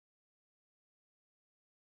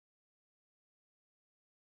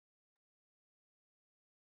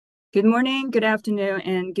Good morning, good afternoon,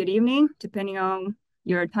 and good evening, depending on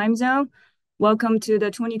your time zone. Welcome to the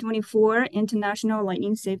 2024 International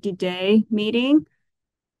Lightning Safety Day meeting.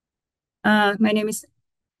 My name is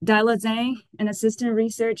Dila Zhang, an assistant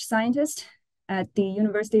research scientist at the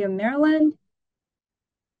University of Maryland.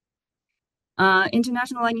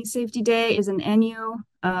 International Lightning Safety Day is an annual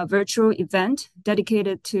virtual event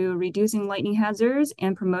dedicated to reducing lightning hazards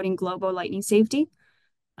and promoting global lightning safety.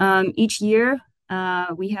 Each year,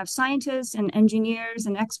 we have scientists and engineers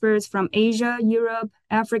and experts from Asia, Europe,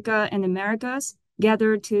 Africa, and Americas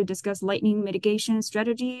gathered to discuss lightning mitigation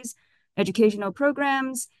strategies, educational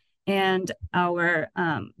programs, and our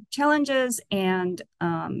challenges and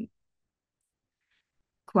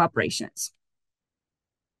cooperations.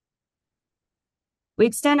 We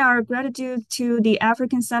extend our gratitude to the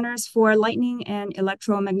African Centers for Lightning and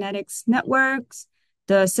Electromagnetics Networks,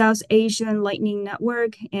 the South Asian Lightning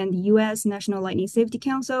Network, and the U.S. National Lightning Safety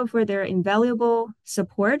Council for their invaluable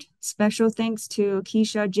support. Special thanks to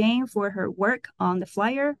Keisha Jane for her work on the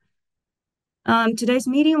flyer. Today's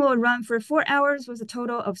meeting will run for 4 hours with a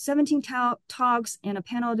total of 17 talks and a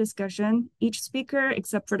panel discussion. Each speaker,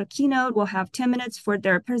 except for the keynote, will have 10 minutes for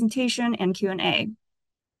their presentation and Q&A.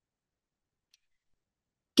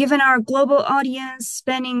 Given our global audience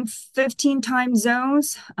spanning 15 time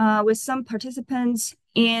zones, with some participants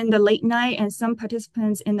in the late night and some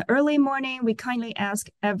participants in the early morning, we kindly ask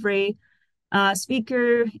every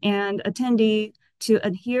speaker and attendee to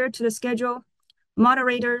adhere to the schedule.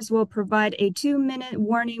 Moderators will provide a 2-minute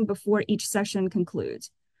warning before each session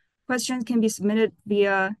concludes. Questions can be submitted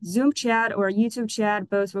via Zoom chat or YouTube chat.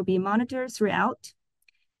 Both will be monitored throughout.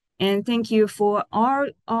 And thank you for all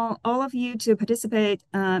of you to participate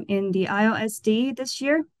in the ILSD this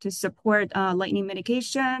year to support lightning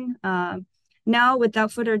mitigation. Now,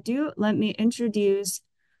 without further ado, let me introduce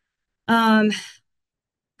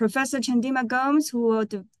Professor Chandima Gomes, who will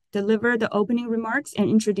deliver the opening remarks and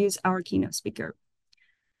introduce our keynote speaker.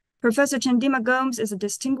 Professor Chandima Gomes is a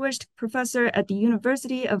distinguished professor at the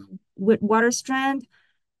University of Witwatersrand,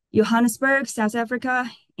 Johannesburg, South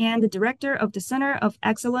Africa, and the director of the Center of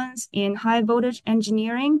Excellence in High Voltage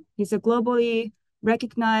Engineering. He's a globally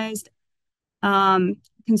recognized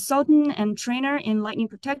consultant and trainer in lightning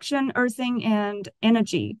protection, earthing, and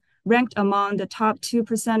energy, ranked among the top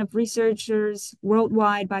 2% of researchers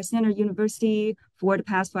worldwide by Standard University for the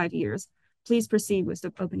past 5 years. Please proceed with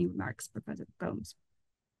the opening remarks, Professor Gomes.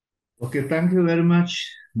 Okay, thank you very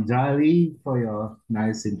much, Jali, for your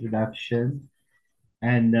nice introduction.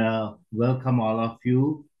 And welcome all of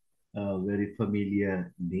you. Very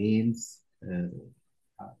familiar names,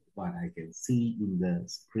 what I can see in the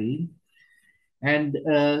screen. And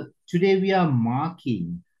today we are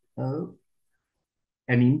marking an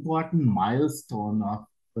important milestone of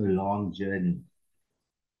a long journey.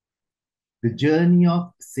 The journey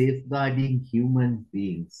of safeguarding human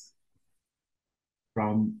beings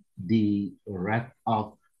from the wrath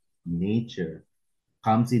of nature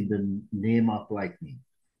comes in the name of lightning.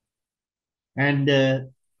 And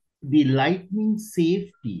the lightning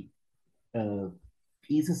safety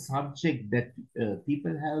is a subject that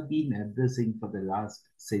people have been addressing for the last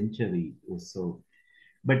century or so.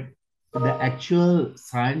 But the actual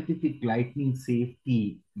scientific lightning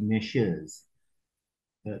safety measures,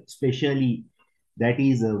 especially that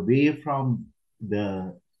is away from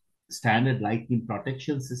the standard lightning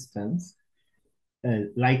protection systems,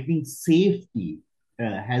 lightning safety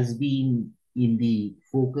has been in the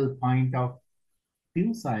focal point of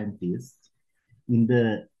few scientists in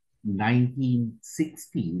the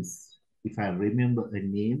 1960s, if I remember a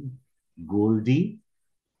name, Goldie,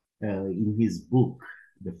 in his book,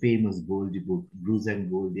 the famous Goldie book, Bruce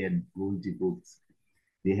and Goldie and Goldie books,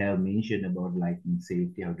 they have mentioned about lightning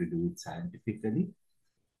safety, how to do it scientifically.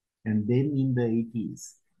 And then in the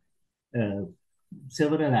 80s, uh,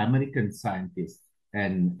 several American scientists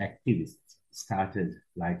and activists started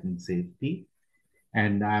lightning safety.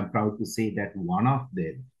 And I'm proud to say that one of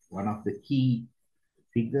them, one of the key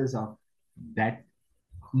figures of that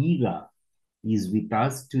era is with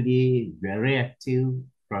us today, very active,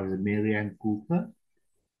 Professor Marianne Cooper.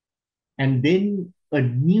 And then a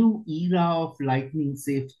new era of lightning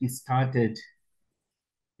safety started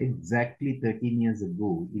exactly 13 years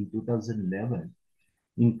ago in 2011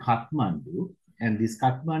 in Kathmandu. And this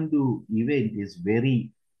Kathmandu event is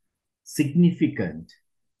very significant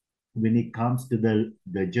when it comes to the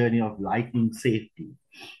journey of lightning safety.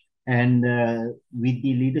 And with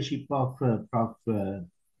the leadership of Prof.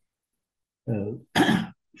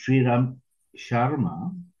 Sriram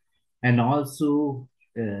Sharma, and also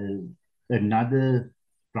another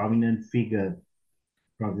prominent figure,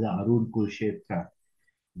 Professor Arun Kurshetra,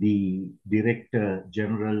 the Director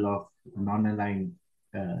General of Non-Aligned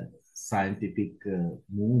Scientific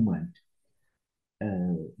Movement,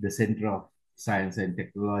 the Center of Science and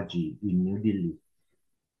Technology in New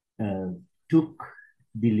Delhi, took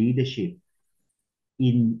the leadership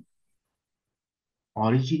in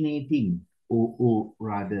originating or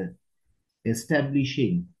rather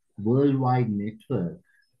establishing worldwide network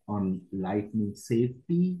on lightning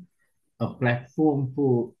safety, a platform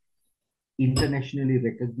for internationally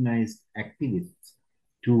recognized activists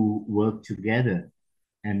to work together.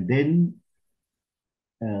 And then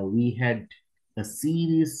we had a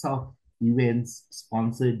series of events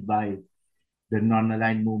sponsored by the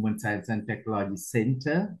Non-Aligned Movement Science and Technology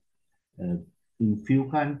Center uh, in few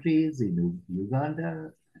countries, in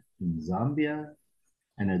Uganda, in Zambia,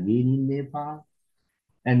 and again in Nepal.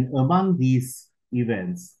 And among these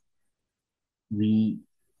events, we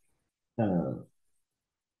uh,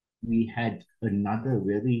 we had another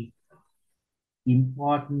very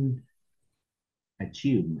important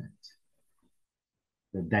achievement.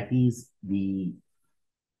 That is the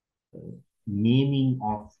naming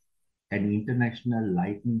of an International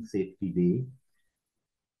Lightning Safety Day,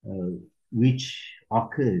 uh, which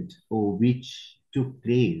occurred or which took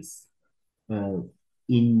place uh,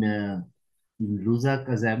 in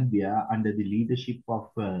Lusaka, Zambia, under the leadership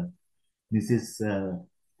of Mrs.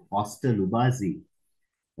 Foster Lubazi,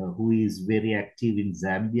 who is very active in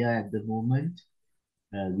Zambia at the moment.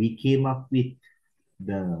 We came up with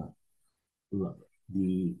the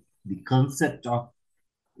the the concept of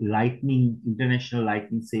lightning International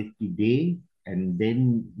Lightning Safety Day, and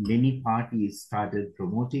then many parties started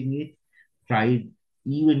promoting it. Tried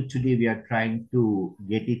even today we are trying to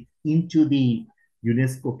get it into the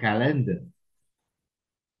UNESCO calendar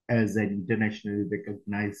as an internationally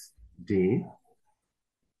recognized day.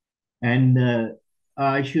 And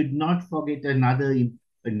I should not forget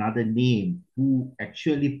another name who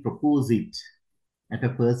actually proposed it at a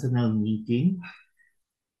personal meeting.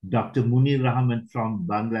 Dr. Munir Rahman from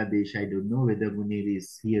Bangladesh. I don't know whether Munir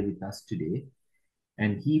is here with us today.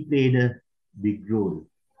 And he played a big role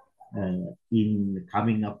in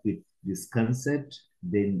coming up with this concept.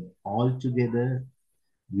 Then all together,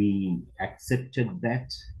 we accepted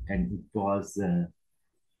that, and uh,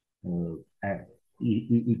 uh,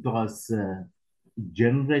 it was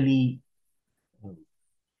generally uh,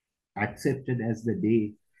 accepted as the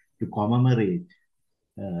day to commemorate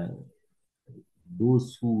uh,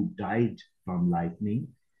 those who died from lightning,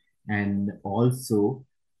 and also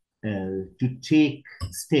to take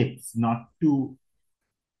steps not to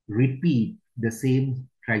repeat the same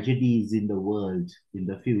tragedies in the world in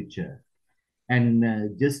the future.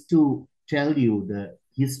 And just to tell you the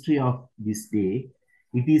history of this day,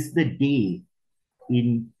 it is the day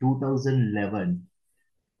in 2011,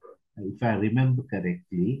 if I remember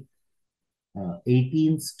correctly,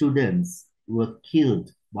 18 students were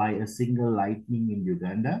killed by a single lightning in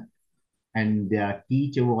Uganda, and their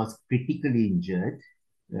teacher was critically injured.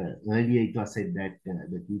 Earlier, it was said that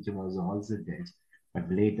the teacher was also dead, but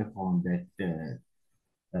later found that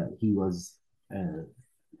he was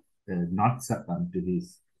not succumbed to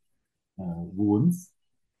his wounds.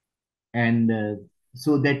 And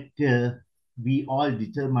so that we all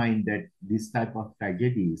determine that this type of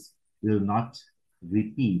tragedies will not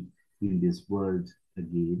repeat in this world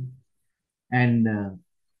again. And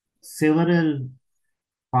several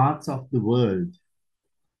parts of the world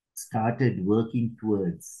started working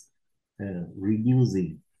towards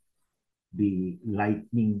reducing the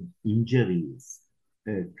lightning injuries,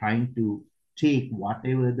 trying to take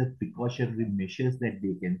whatever the precautionary measures that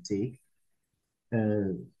they can take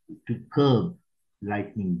uh, to curb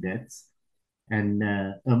lightning deaths. And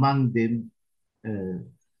among them, uh,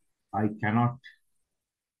 I cannot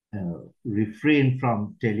refrain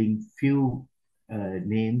from telling few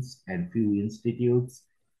names and few institutes.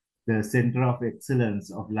 The Center of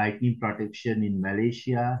Excellence of Lightning Protection in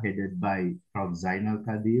Malaysia, headed by Prof. Zainal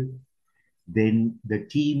Kadir. Then the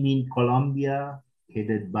team in Colombia,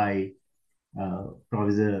 headed by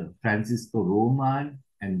Professor Francisco Roman,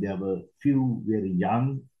 and there were few very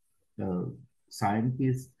young uh,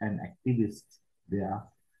 scientists and activists there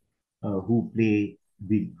who play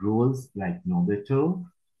big roles like Nobeto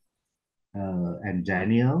and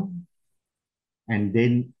Daniel. And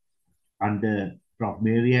then under Prof.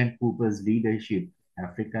 Marianne Cooper's leadership,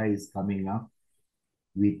 Africa is coming up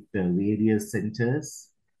with various centers,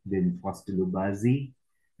 then Foster Lubazi,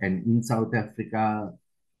 and in South Africa,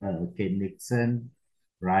 Ken Nixon,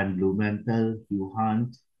 Ryan Blumenthal, Hugh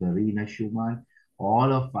Hunt, Karina Schumann,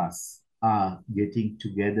 all of us are getting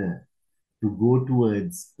together to go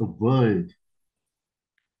towards a world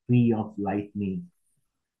free of lightning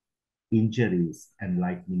injuries and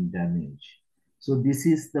lightning damage. So this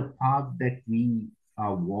is the path that we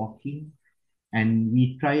are walking, and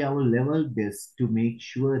we try our level best to make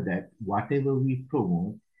sure that whatever we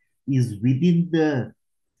promote is within the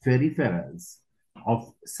peripherals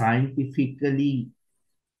of scientifically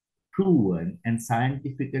proven and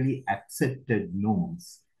scientifically accepted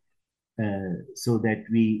norms, so that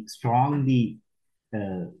we strongly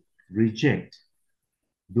uh, reject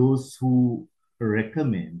those who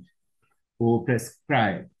recommend or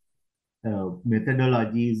prescribe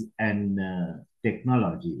methodologies and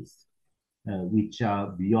technologies which are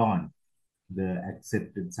beyond the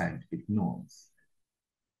accepted scientific norms.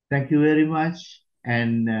 Thank you very much.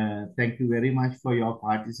 And thank you very much for your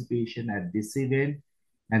participation at this event.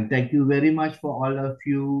 And thank you very much for all of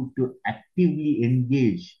you to actively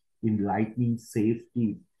engage in lightning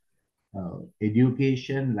safety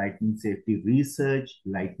education, lightning safety research,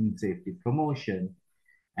 lightning safety promotion.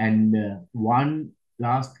 And one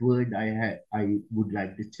last word I would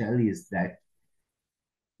like to tell is that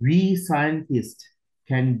we scientists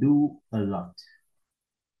can do a lot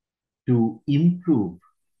to improve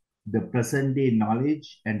the present day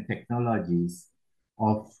knowledge and technologies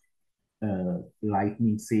of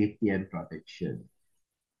lightning safety and protection.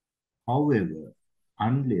 However,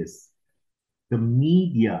 unless the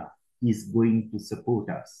media is going to support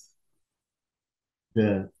us,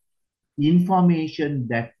 the information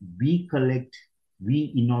that we collect,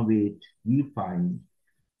 we innovate, we find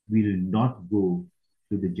will not go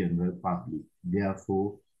to the general public.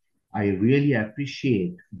 Therefore, I really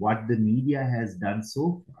appreciate what the media has done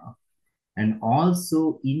so far, and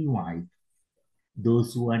also invite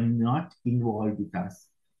those who are not involved with us,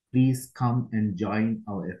 please come and join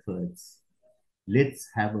our efforts. Let's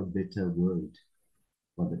have a better world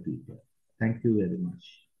for the people. Thank you very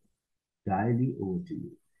much. Kylie, over to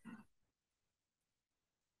you.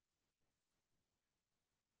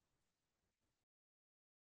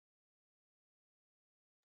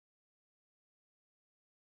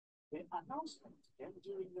 The announcement came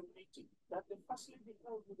during the meeting that the facility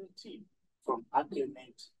held with a team from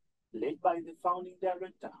Keynote, led by the founding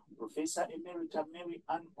director, Professor Emerita Mary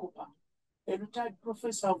Ann Cooper, a retired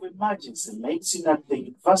professor of emergency medicine at the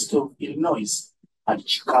University of Illinois at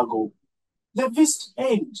Chicago. The visit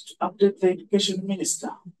aimed to update the education minister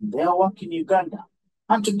on their work in Uganda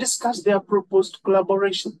and to discuss their proposed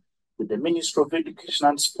collaboration with the Ministry of Education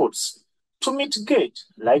and Sports to mitigate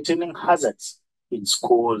lightning hazards in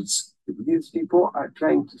schools. These people are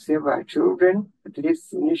trying to save our children, at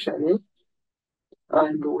least initially,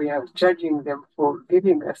 and we are charging them for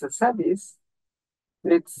giving us a service.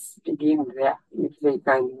 Let's begin there. If they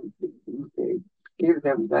can give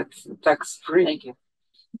them that tax-free. Thank you.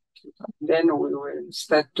 Then we will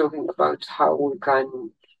start talking about how we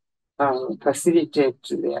can facilitate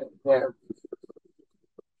their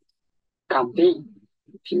campaign,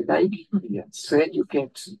 if you like, Yes. to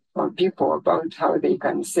educate people about how they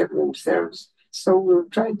can save themselves. So we'll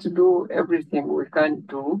try to do everything we can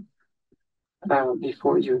do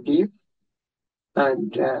before you leave,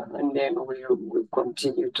 and then we'll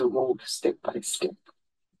continue to move step by step.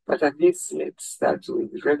 But at least let's start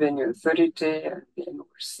with Revenue Authority, and then we'll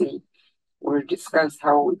see. We'll discuss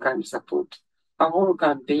how we can support a whole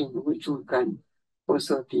campaign, which we can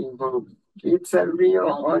also be involved. It's a real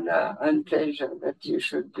honor and pleasure that you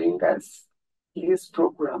should bring us this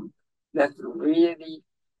program that really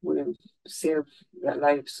will save the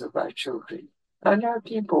lives of our children and our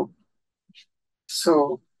people.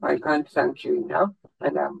 So I can't thank you enough,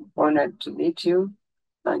 and I'm honored to meet you.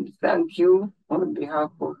 And thank you on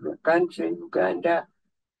behalf of the country, Uganda,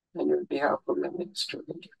 and on behalf of the Ministry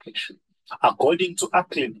of Education. According to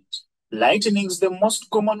Keynote, lightning is the most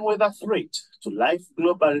common weather threat to life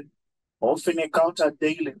globally, often encountered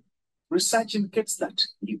daily. Research indicates that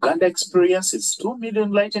Uganda experiences 2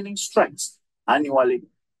 million lightning strikes annually,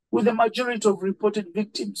 with the majority of reported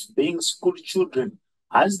victims being school children,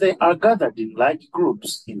 as they are gathered in large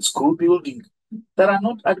groups in school buildings that are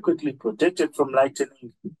not adequately protected from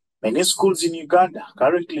lightning. Many schools in Uganda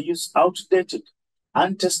currently use outdated,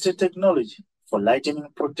 untested technology for lightning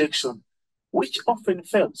protection, which often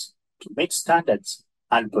fails to meet standards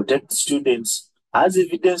and protect students, as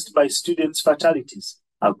evidenced by students' fatalities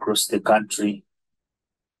across the country.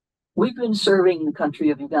 We've been serving the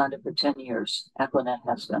country of Uganda for 10 years, Equinet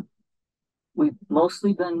has been. We've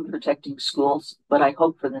mostly been protecting schools, but I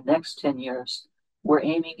hope for the next 10 years, we're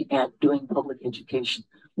aiming at doing public education.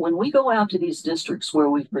 When we go out to these districts where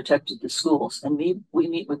we've protected the schools and we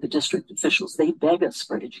meet with the district officials, they beg us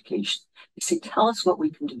for education. They say, tell us what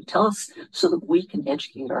we can do. Tell us so that we can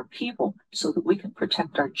educate our people, so that we can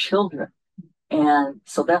protect our children. And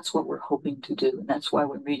so that's what we're hoping to do. And that's why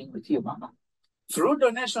we're meeting with you, Mama. Through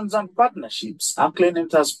donations and partnerships, our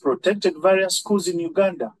Keynote has protected various schools in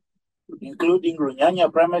Uganda, including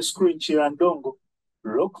Runyanya Primary School in Chirandongo,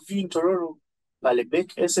 Rockview in Tororo,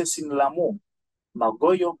 Palebek SS in Lamu,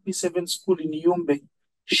 Magoyo P7 School in Yumbe,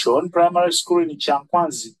 Shon Primary School in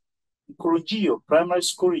Chankwanzi, Nkurunjio Primary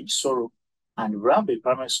School in Soro, and Rambe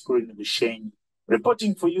Primary School in Bushenyi.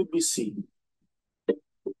 Reporting for UBC.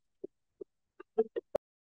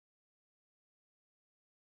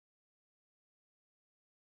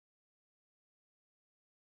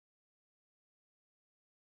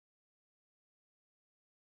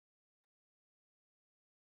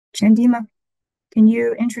 Chandima, can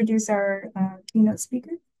you introduce our keynote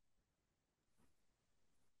speaker?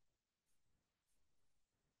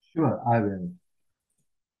 Sure, I will.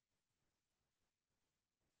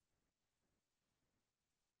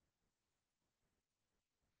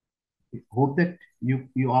 Hope that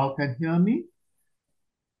you all can hear me.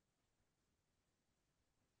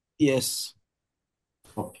 Yes.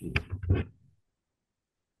 Okay.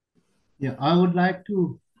 Yeah, I would like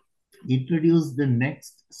to introduce the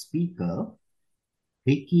next speaker,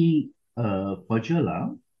 Heikki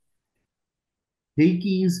Pohjola.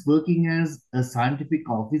 Heikki is working as a scientific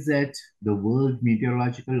officer at the World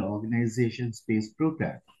Meteorological Organization Space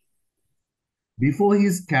Program. Before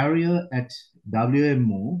his career at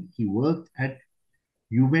WMO, he worked at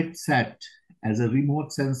EUMETSAT as a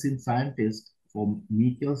remote sensing scientist for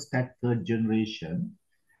Meteosat third generation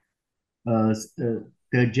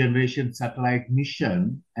satellite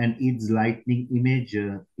mission and its lightning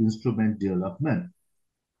imager instrument development.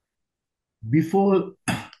 Before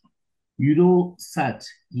Eurosat,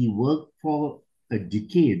 he worked for a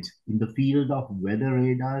decade in the field of weather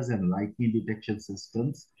radars and lightning detection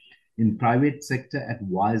systems in private sector at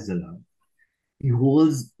Vaisala. He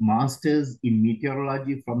holds masters in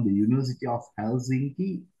meteorology from the University of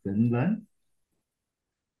Helsinki, Finland,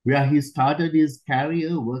 where he started his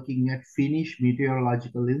career working at Finnish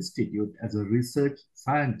Meteorological Institute as a research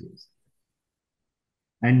scientist.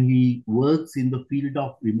 And he works in the field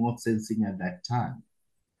of remote sensing at that time.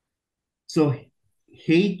 So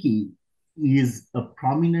Heikki is a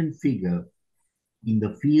prominent figure in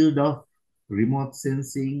the field of remote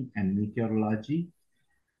sensing and meteorology.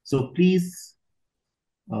 So please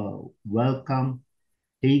welcome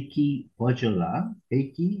Heikki Pohjola.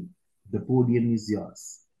 Heikki, the podium is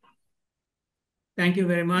yours. Thank you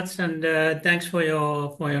very much, and thanks for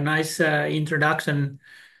your nice introduction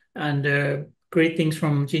and greetings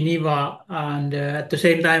from Geneva. And at the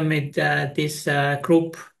same time, with this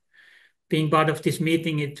group being part of this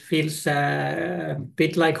meeting, it feels a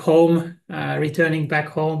bit like home, returning back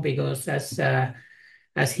home, because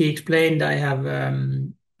as he explained, I have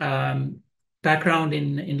background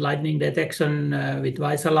in lightning detection with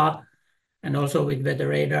Vaisala and also with weather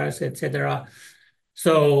radars, etc.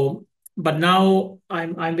 So, but now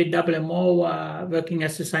I'm with WMO, working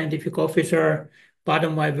as a scientific officer. Part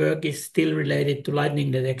of my work is still related to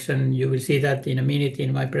lightning detection. You will see that in a minute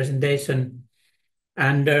in my presentation.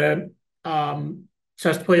 And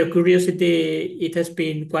just for your curiosity, it has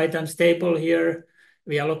been quite unstable here.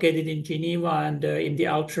 We are located in Geneva, and in the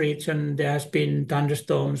Alps region, there has been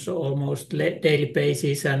thunderstorms almost daily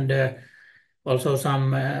basis, and also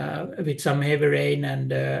some with some heavy rain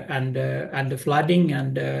and the flooding,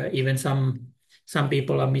 and even some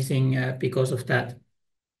people are missing because of that.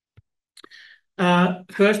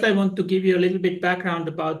 First, I want to give you a little bit background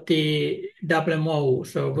about the WMO,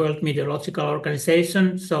 so World Meteorological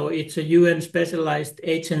Organization. So it's a UN specialized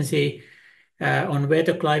agency on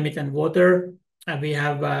weather, climate, and water. We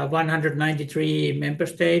have 193 member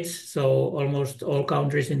states, so almost all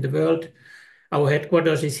countries in the world. Our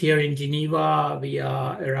headquarters is here in Geneva. We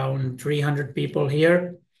are around 300 people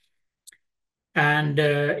here. And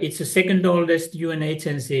it's the second oldest UN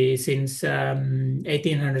agency since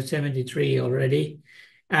 1873 already.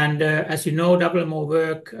 And as you know, WMO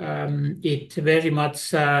work, it very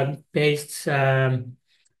much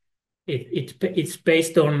it's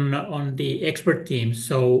based on the expert teams.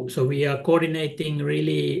 So we are coordinating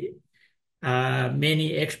really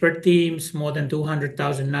many expert teams, more than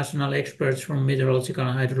 200,000 national experts from meteorological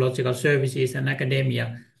and hydrological services and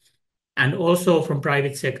academia, and also from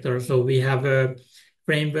private sector. So we have a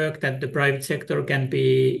framework that the private sector can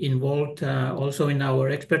be involved also in our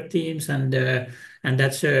expert teams, and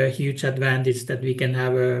that's a huge advantage that we can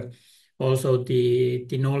have also the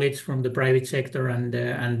knowledge from the private sector and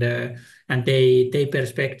they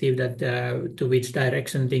perspective that to which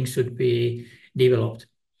direction things should be developed.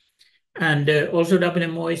 And also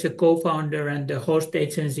WMO is a co-founder and the host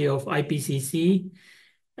agency of IPCC,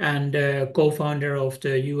 and co-founder of the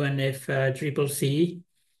UNFCCC,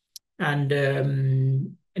 and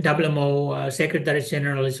WMO Secretary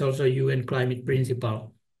General is also UN Climate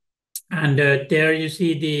Principal. And there you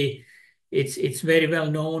see it's very well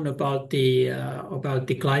known about the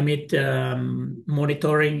climate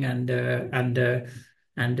monitoring and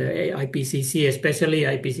IPCC, especially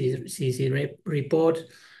IPCC report.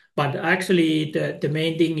 But actually, the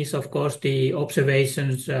main thing is, of course, the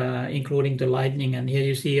observations, including the lightning. And here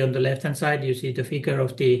you see on the left-hand side, you see the figure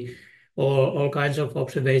of the all kinds of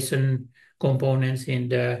observation components in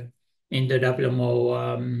the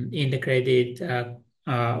WMO integrated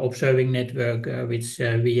observing network, which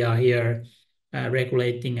we are here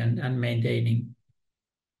regulating and maintaining.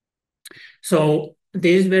 So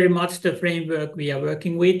this is very much the framework we are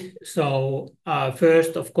working with. So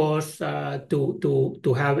first, of course,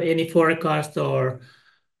 to have any forecast or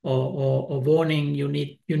warning, you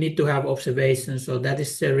need to have observations. So that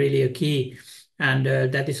is really a key, and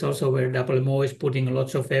that is also where WMO is putting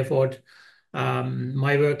lots of effort.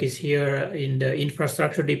 My work is here in the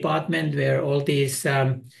infrastructure department, where all these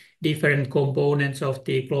different components of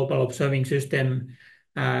the global observing system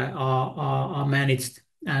are managed,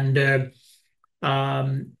 and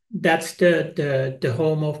that's the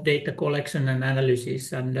home of data collection and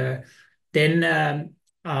analysis. And then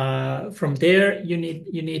from there, you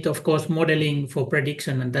need of course modeling for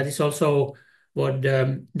prediction, and that is also what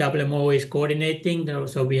WMO is coordinating.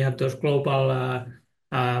 So we have those global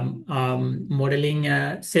modeling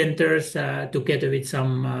centers together with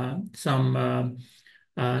some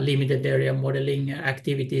limited area modeling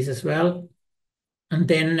activities as well. And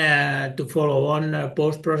then to follow on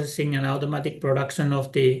post-processing and automatic production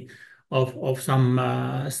of some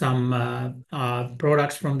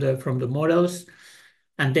products from the models.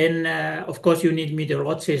 And then, of course, you need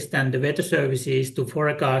meteorologists and the weather services to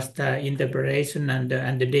forecast interpretation and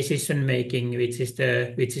the decision making, which is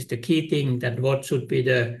the key thing, that what should be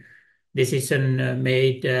the decision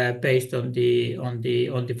made based on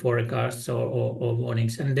the forecasts or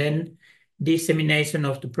warnings. And then dissemination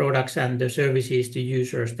of the products and the services to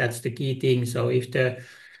users, that's the key thing. So if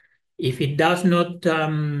it does not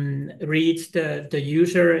reach the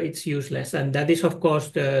user, it's useless, and that is of course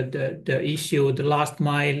the issue. The last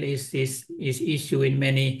mile is issue in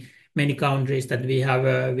many countries, that we have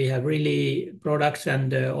really products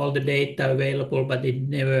and all the data available, but it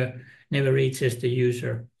never reaches the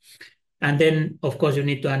user. And then of course you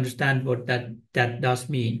need to understand what that does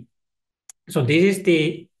mean. So this is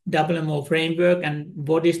the WMO framework, and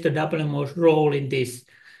what is the WMO's role in this?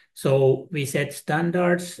 So we set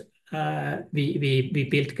standards, we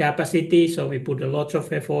build capacity, so we put a lot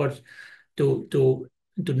of effort to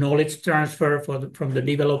knowledge transfer from the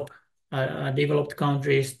developed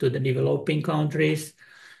countries to the developing countries,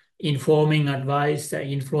 informing, advice,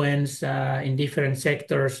 influence in different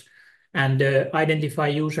sectors, and identify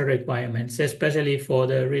user requirements, especially for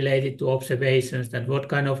the related to observations, that what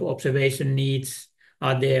kind of observation needs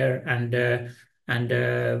are there, and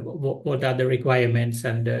what are the requirements,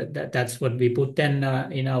 and that's what we put then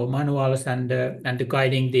in our manuals, and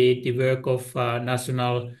guiding the work of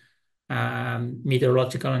national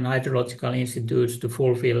meteorological and hydrological institutes to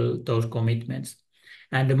fulfill those commitments.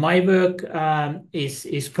 And my work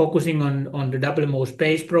is focusing on the WMO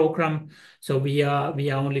space program. So we are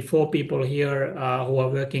only 4 people here who are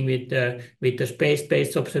working with the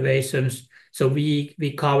space-based observations. So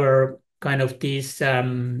we cover kind of these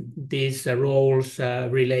roles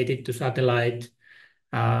related to satellite,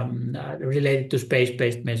 related to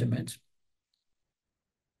space-based measurements.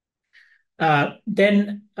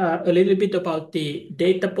 Then a little bit about the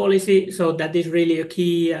data policy. So that is really a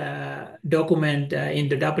key document in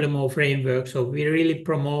the WMO framework. So we really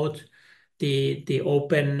promote the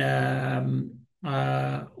open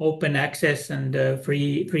access and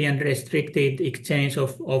free and restricted exchange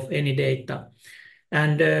of any data.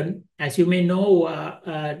 And as you may know,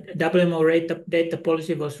 WMO data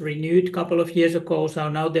policy was renewed a couple of years ago. So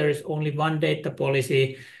now there is only one data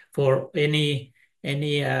policy for any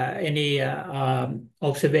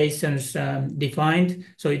observations defined.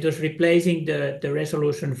 So it was replacing the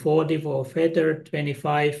resolution 40 for weather,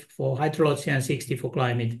 25 for hydrology, and 60 for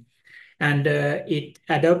climate. And it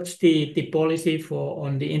adopts the policy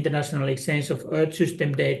on the international exchange of Earth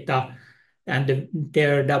system data, and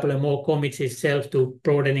their WMO commits itself to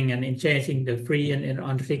broadening and changing the free and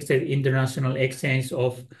unrestricted international exchange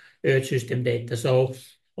of Earth system data. So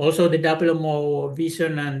also the WMO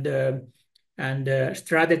vision and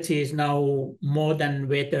strategy is now more than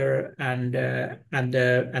weather and the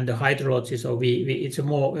hydrology. So it's a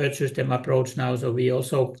more Earth system approach now. So we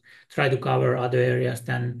also try to cover other areas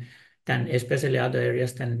than than especially other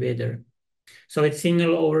areas than weather. So it's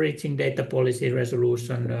single overreaching data policy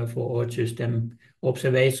resolution for Earth system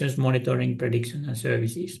observations, monitoring, prediction, and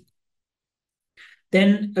services.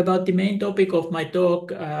 Then about the main topic of my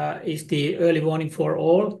talk is the early warning for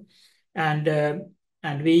all, and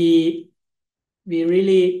we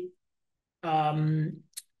really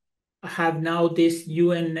have now this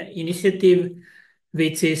UN initiative,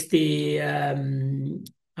 which is the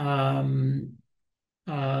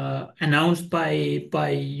announced by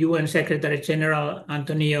UN Secretary General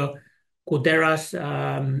Antonio Guterres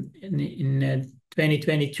in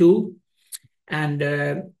 2022, and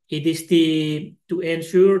it is to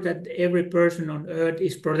ensure that every person on Earth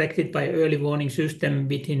is protected by early warning system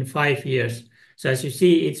within 5 years. So as you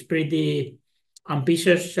see, it's pretty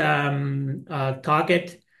ambitious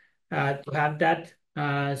target to have that.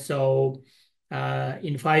 So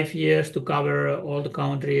in 5 years to cover all the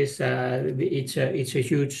countries, it's a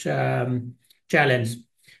huge challenge.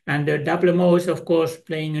 And WMO is, of course,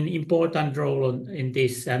 playing an important role in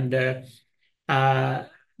this. And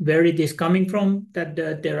where it is coming from, that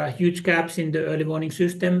there are huge gaps in the early warning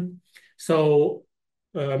system. So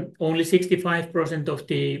only 65% of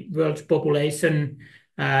the world's population,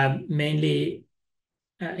 mainly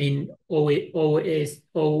in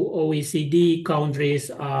OECD countries,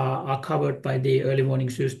 are covered by the early warning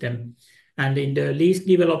system. And in the least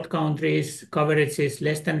developed countries, coverage is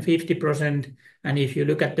less than 50%. And if you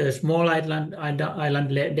look at the small island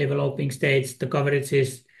developing states, the coverage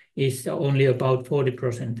is only about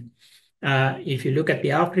 40%. If you look at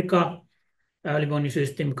the Africa, early warning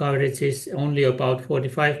system coverage is only about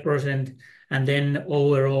 45%. And then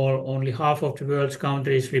overall, only half of the world's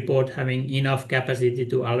countries report having enough capacity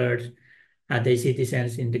to alert their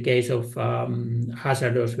citizens in the case of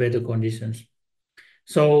hazardous weather conditions.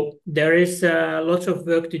 So there is lots of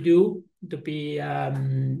work to do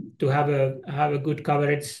to have a good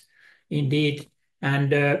coverage indeed.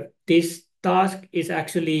 And this task is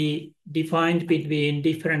actually defined between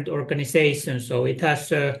different organizations. So it has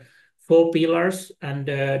 4 pillars, and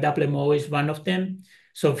WMO is one of them.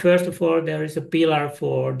 So first of all, there is a pillar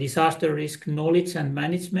for disaster risk knowledge and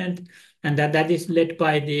management, and that is led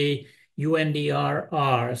by the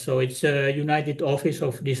UNDRR. So it's a United Office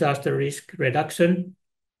of Disaster Risk Reduction,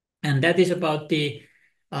 and that is about the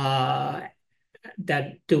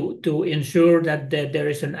that to ensure that there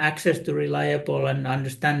is an access to reliable and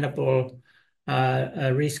understandable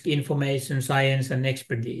risk information, science, and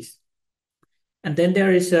expertise. And then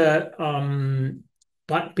there is a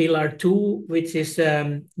pillar 2, which is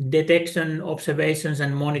detection, observations,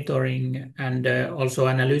 and monitoring, and also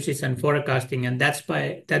analysis and forecasting, and that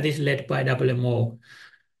is led by WMO.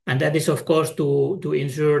 And that is, of course, to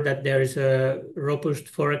ensure that there is a robust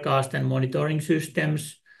forecast and monitoring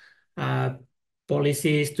systems,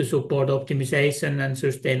 policies to support optimization and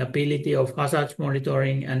sustainability of hazards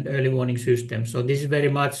monitoring and early warning systems. So this is very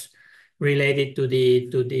much related to the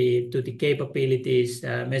capabilities,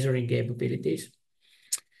 measuring capabilities.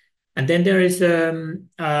 And then there is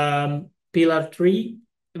pillar 3,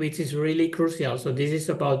 which is really crucial. So this is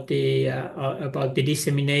about the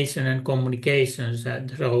dissemination and communications.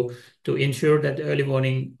 So to ensure that early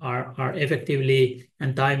warning are effectively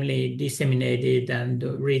and timely disseminated and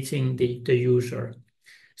reaching the user.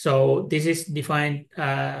 So this is defined,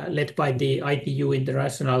 led by the ITU,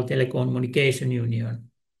 International Telecommunication Union.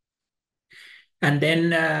 And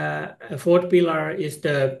then a 4th pillar is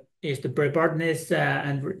the preparedness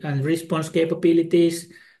and response capabilities,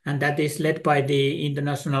 and that is led by the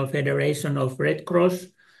International Federation of Red Cross,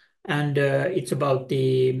 and it's about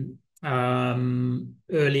the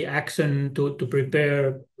early action to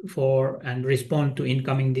prepare for and respond to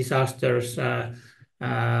incoming disasters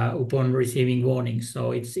upon receiving warnings.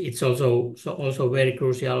 So it's also very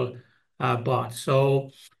crucial part. So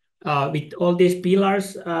with all these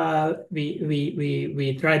pillars,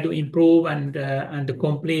 we try to improve and to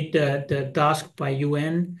complete the task by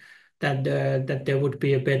UN, that there would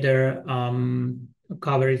be a better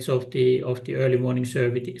coverage of the early warning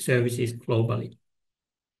services globally.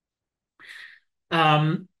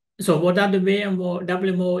 So what are the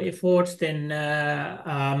WMO efforts then?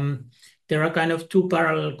 There are kind of 2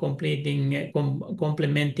 parallel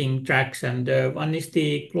complementing tracks, and one is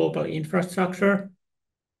the global infrastructure.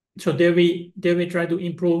 So there we try to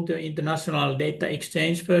improve the international data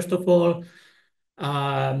exchange, first of all,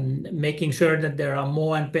 making sure that there are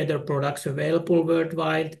more and better products available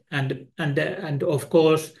worldwide, and of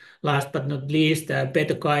course, last but not least,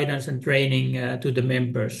 better guidance and training to the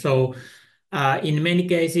members. So in many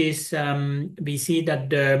cases, we see that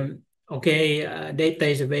data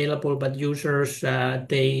is available, but users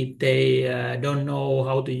they don't know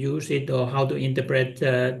how to use it or how to interpret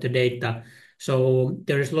the data. So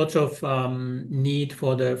there is lots of need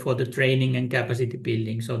for the training and capacity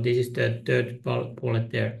building. So this is the third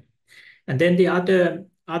bullet there. And then the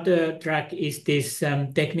other track is this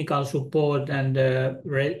technical support and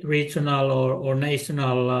regional or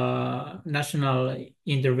national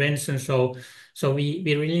intervention. So we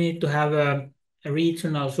really need to have a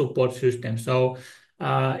regional support system. So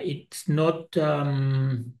it's not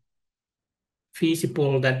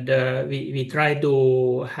feasible that we try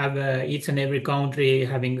to have each and every country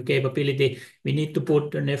having a capability. We need to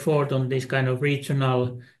put an effort on this kind of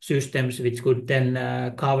regional systems, which could then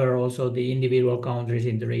cover also the individual countries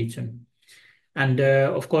in the region. And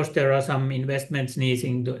of course, there are some investments needs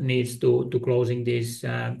to closing these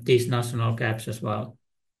national gaps as well.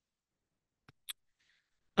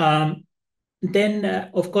 Then,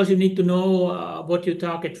 of course, you need to know what you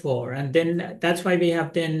target for, and then that's why we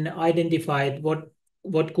have then identified what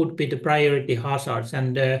could be the priority hazards.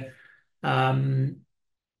 And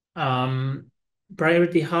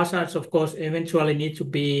priority hazards, of course, eventually need to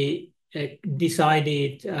be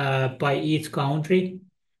decided by each country.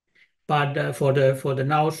 But for the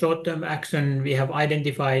now short-term action, we have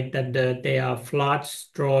identified that they are floods,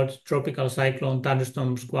 droughts, tropical cyclone,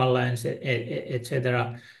 thunderstorms, squall lines,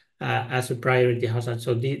 etc. As a priority hazard.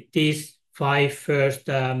 So these five first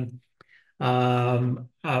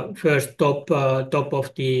first top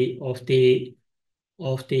of the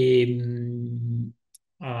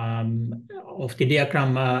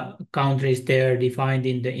diagram countries there defined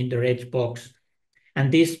in the red box.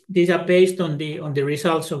 And these are based on the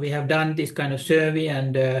results. So we have done this kind of survey,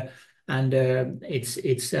 and it's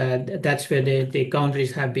that's where the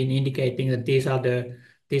countries have been indicating that these are the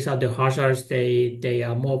hazards they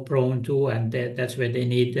are more prone to, and that's where they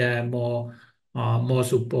need more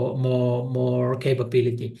support, more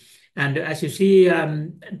capability. And as you see,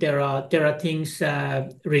 there are things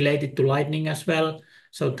related to lightning as well.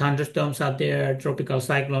 So thunderstorms are there, tropical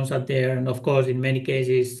cyclones are there, and of course, in many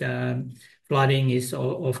cases. Flooding is,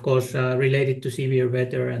 of course, related to severe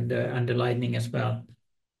weather and the lightning as well.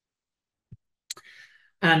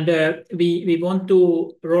 And we want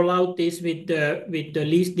to roll out this with the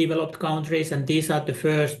least developed countries, and these are the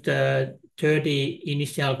first 30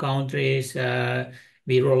 initial countries.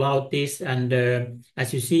 We roll out this, and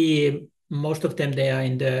as you see, most of them they are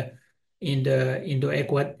in the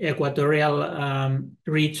equatorial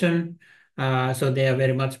region. So they are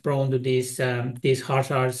very much prone to these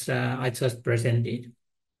hazards I just presented.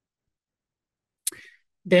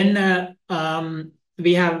 Then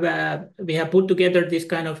we have put together this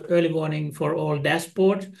kind of early warning for all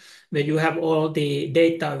dashboard where you have all the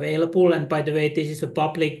data available. And by the way, this is a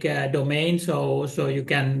public domain, so you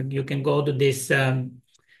can go to this.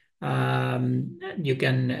 You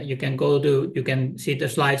can see the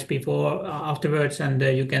slides before afterwards, and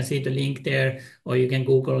you can see the link there, or you can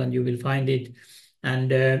Google and you will find it.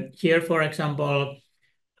 And here, for example,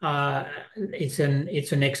 it's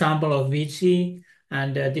an example of VC,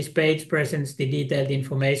 and this page presents the detailed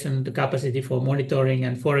information, the capacity for monitoring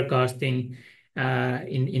and forecasting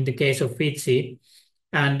in the case of Fitzy.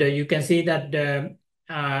 And you can see that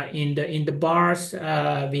in the bars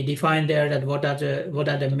we define there that what are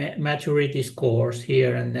the maturity scores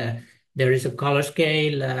here, and there is a color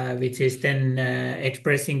scale which is then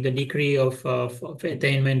expressing the degree of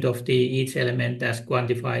attainment of each element as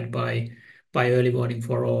quantified by early warning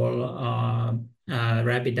for all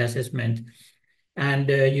rapid assessment. And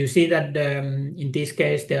you see that in this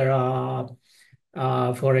case there are,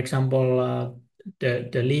 for example,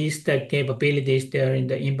 the least capabilities there in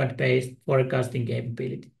the impact-based forecasting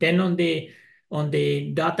capability. Then on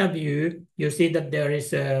the data view, you see that there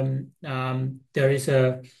is a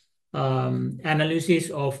analysis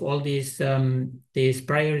of all these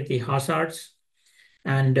priority hazards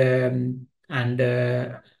and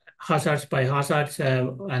hazards by hazards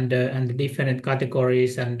and the different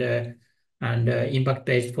categories and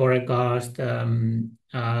impact-based forecast,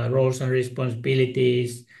 roles and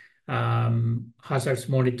responsibilities, hazards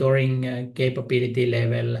monitoring capability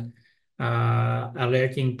level,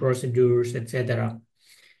 alerting procedures, etc.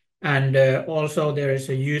 And also there is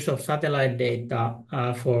a use of satellite data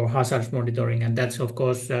for hazards monitoring, and that's of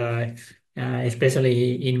course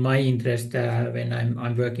especially in my interest when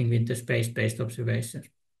I'm working with the space-based observations.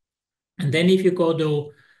 And then if you go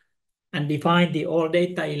to and define the all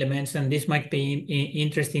data elements, and this might be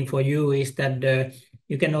interesting for you, is that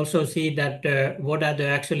you can also see that what are the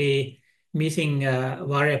actually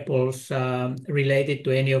variables related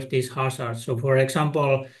to any of these hazards. So, for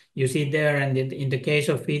example, you see there, and in the case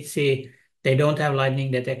of Fiji, they don't have lightning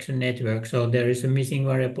detection network. So there is a missing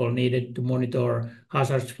variable needed to monitor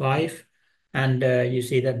hazards 5. And you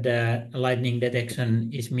see that the lightning detection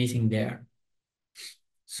is missing there.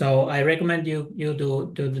 So I recommend you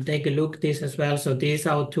to take a look at this as well. So this is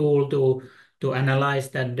our tool to analyze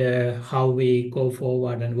that how we go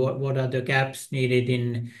forward and what are the gaps needed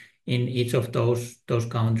in each of those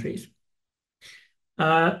countries.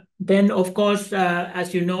 Then of course,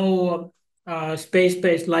 as you know,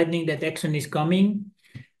 space-based lightning detection is coming,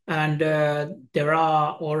 and there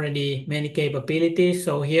are already many capabilities.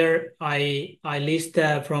 So here I list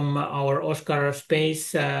from our Oscar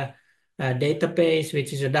Space database,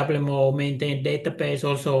 which is a WMO maintained database,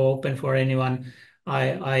 also open for anyone.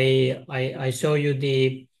 I show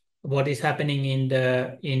you what is happening in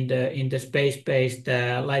the space-based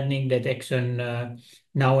lightning detection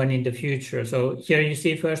now and in the future. So here you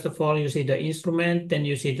see, first of all, you see the instrument, then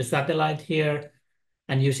you see the satellite here,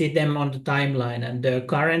 and you see them on the timeline. And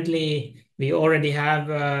currently, we already have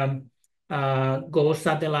GOES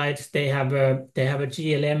satellites. They have a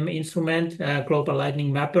GLM instrument, Global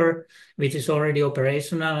Lightning Mapper, which is already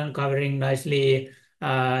operational and covering nicely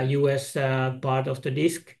US part of the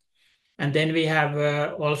disk. And then we have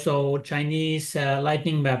also Chinese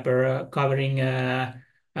lightning mapper covering a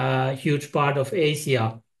huge part of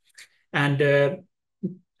Asia. And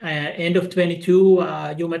end of 22,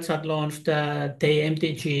 EUMETSAT launched the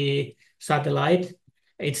MTG satellite.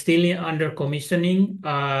 It's still under commissioning.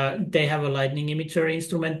 They have a lightning imager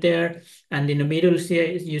instrument there. And in the middle,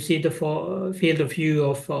 you see the field of view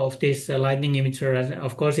of this lightning imager. And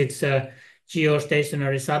of course, it's a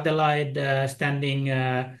geostationary satellite standing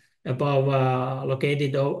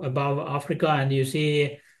located above Africa. And you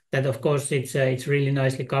see that, of course, it's really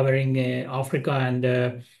nicely covering Africa,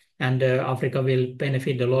 and Africa will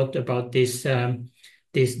benefit a lot about this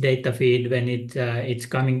data feed when it's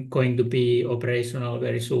going to be operational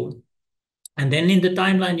very soon. And then in the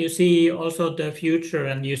timeline, you see also the future,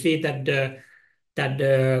 and you see that the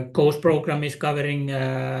COAST program is covering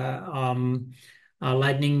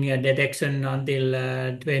lightning detection until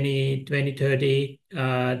 2030,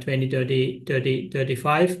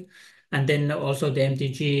 2035. And then also the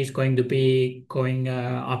MTG is going to be going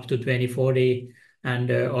up to 2040.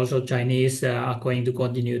 And also Chinese are going to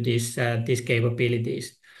continue these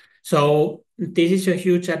capabilities. So this is a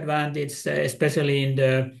huge advantage, especially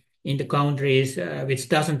in the countries which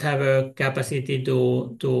doesn't have a capacity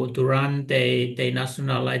to run the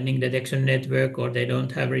national lightning detection network, or they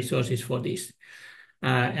don't have resources for this.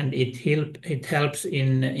 And it helps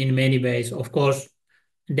in many ways. Of course,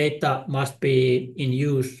 data must be in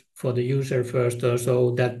use for the user first,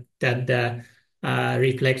 so that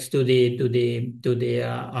reflects to the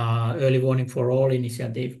early warning for all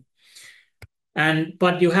initiative.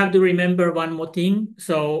 But you have to remember one more thing.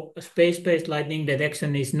 So space-based lightning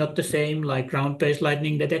detection is not the same like ground-based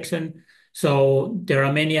lightning detection. So there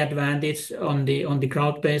are many advantages on the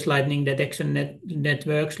ground-based lightning detection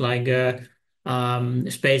networks, like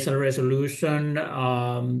spatial resolution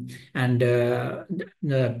and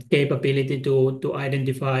the capability to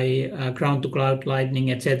identify ground-to-cloud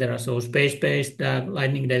lightning, etc. So space-based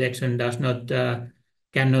lightning detection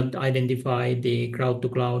cannot identify the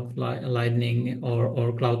cloud-to-cloud lightning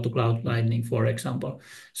or cloud-to-cloud lightning, for example.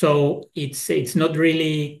 So it's not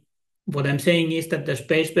really. What I'm saying is that the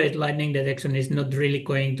space-based lightning detection is not really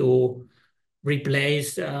going to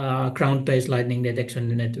replace ground-based lightning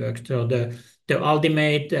detection networks. So the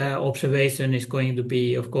ultimate observation is going to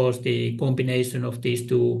be, of course, the combination of these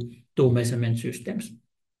two measurement systems.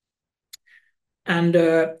 And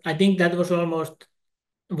I think that was almost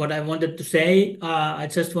what I wanted to say. I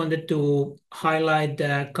just wanted to highlight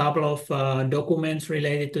a couple of documents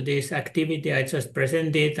related to this activity I just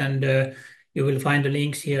presented, and you will find the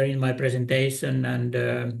links here in my presentation. And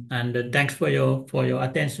thanks for your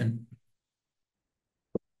attention.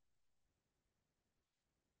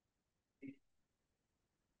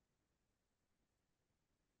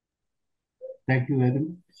 Thank you very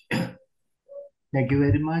much. Thank you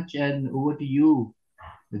very much. And over to you,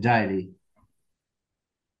 Jaili.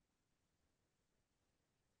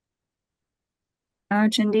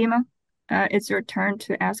 Chandima, it's your turn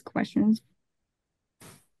to ask questions.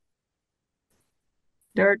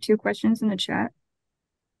 There are 2 questions in the chat.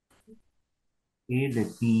 Okay,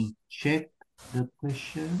 let me check the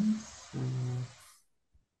questions.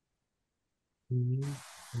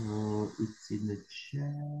 It's in the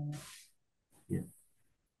chat. Yeah.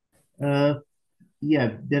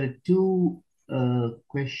 Yeah, there are 2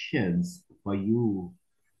 questions for you,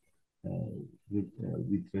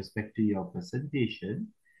 with respect to your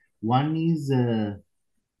presentation. One is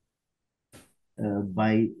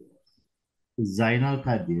by Zainal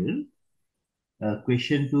Kadir.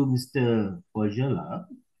 Question to Mr. Pohjola.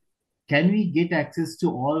 Can we get access to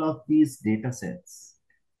all of these data sets,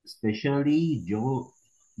 especially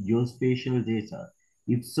geospatial data?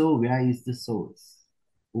 If so, where is the source?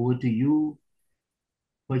 Over to you,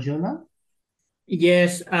 Pohjola.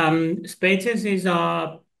 Yes, spaces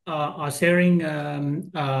are sharing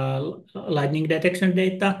lightning detection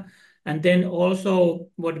data, and then also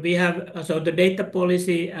what we have. So the data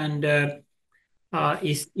policy and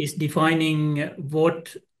is defining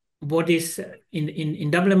what is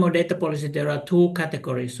in WMO data policy. There are two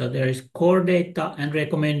categories. So there is core data and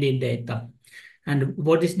recommended data, and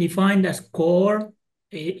what is defined as core,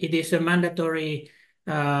 it is a mandatory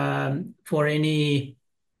for any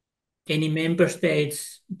member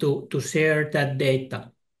states to share that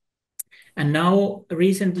data. And now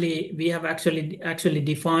recently we have actually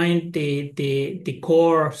defined the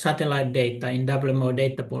core satellite data in WMO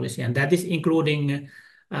data policy, and that is including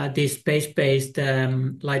the space-based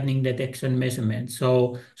lightning detection measurements.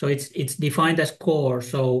 So it's defined as core.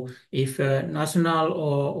 So if national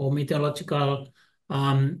or meteorological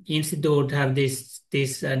institute have this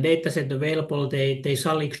data set available, they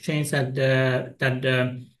shall exchange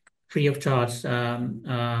that free of charge,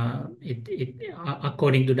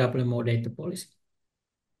 according to WMO data policy.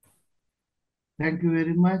 Thank you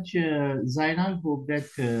very much, Zainal. Hope that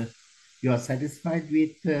you are satisfied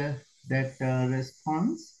with that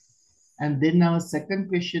response. And then our second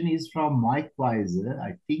question is from Mike Weiser.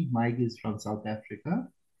 I think Mike is from South Africa.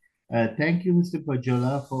 Thank you, Mr.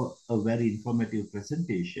 Pohjola, for a very informative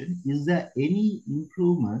presentation. Is there any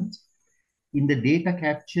improvement in the data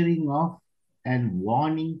capturing of and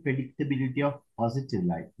warning predictability of positive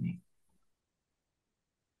lightning?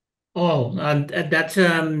 Oh, and that's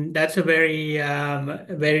a very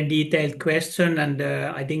detailed question, and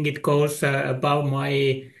I think it goes above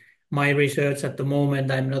my research at the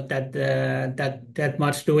moment. I'm not that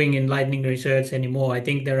much doing in lightning research anymore. I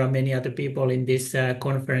think there are many other people in this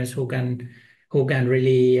conference who can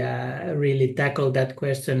really tackle that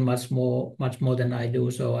question much more than I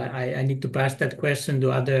do. So I need to pass that question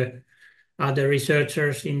to other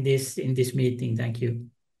researchers in this meeting. Thank you.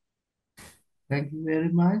 Thank you very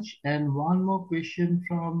much. And one more question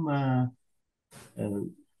from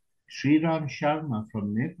Sriram Sharma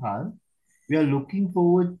from Nepal. We are looking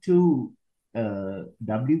forward to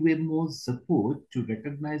WMO's support to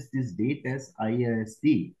recognize this date as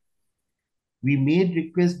IRSD. We made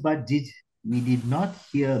requests, but we did not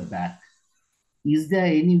hear back. Is there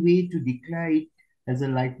any way to declare it as a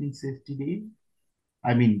lightning safety day?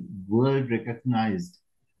 I mean, world recognized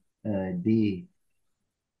day,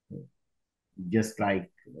 just like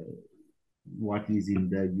what is in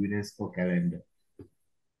the UNESCO calendar.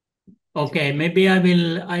 Okay, maybe I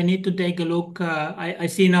need to take a look. I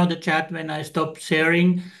see now the chat when I stop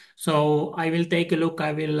sharing, so I will take a look.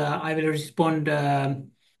 I will respond in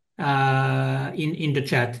the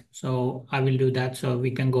chat. So I will do that so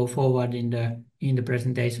we can go forward in the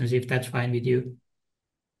presentations if that's fine with you.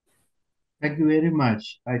 Thank you very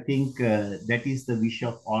much. I think that is the wish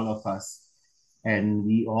of all of us, and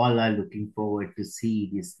we all are looking forward to see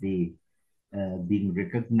this day being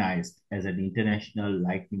recognized as an International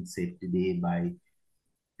Lightning Safety Day by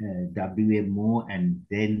WMO and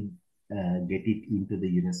then get it into the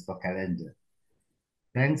UNESCO calendar.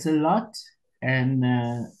 Thanks a lot. And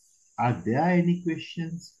are there any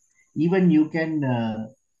questions? Even you can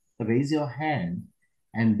raise your hand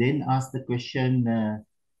and then ask the question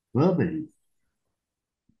verbally.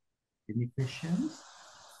 Any questions?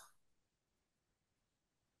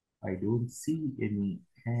 I don't see any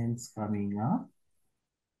hands coming up.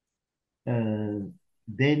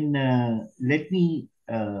 Then let me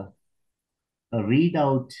read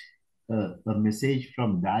out a message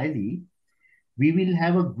from Daily. We will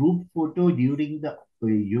have a group photo during the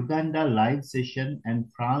Uganda live session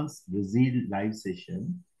and France Brazil live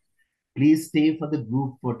session. Please stay for the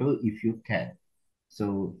group photo if you can.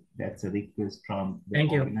 So that's a request from the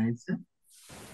organizer.